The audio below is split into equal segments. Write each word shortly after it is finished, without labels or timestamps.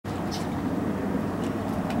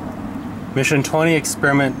Mission 20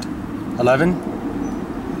 Experiment 11.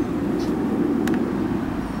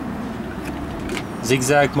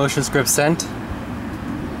 Zigzag motion script sent.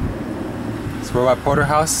 It's robot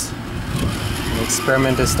porterhouse. The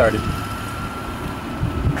experiment has started.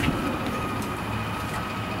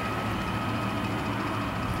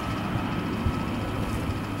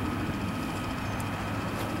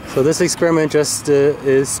 So this experiment just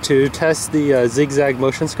is to test the zigzag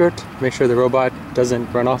motion script, make sure the robot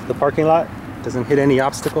doesn't run off the parking lot, doesn't hit any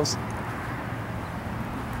obstacles.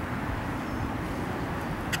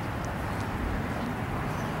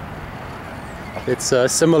 It's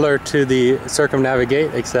similar to the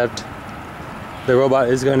circumnavigate, except the robot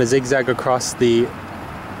is going to zigzag across the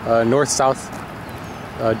north-south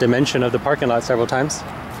dimension of the parking lot several times.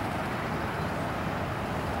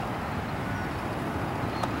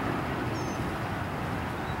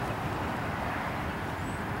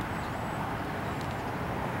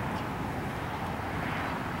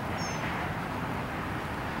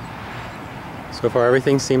 So far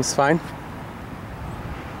everything seems fine.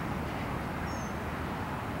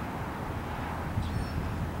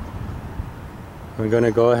 I'm going to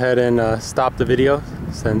go ahead and stop the video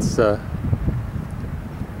since the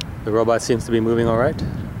robot seems to be moving all right.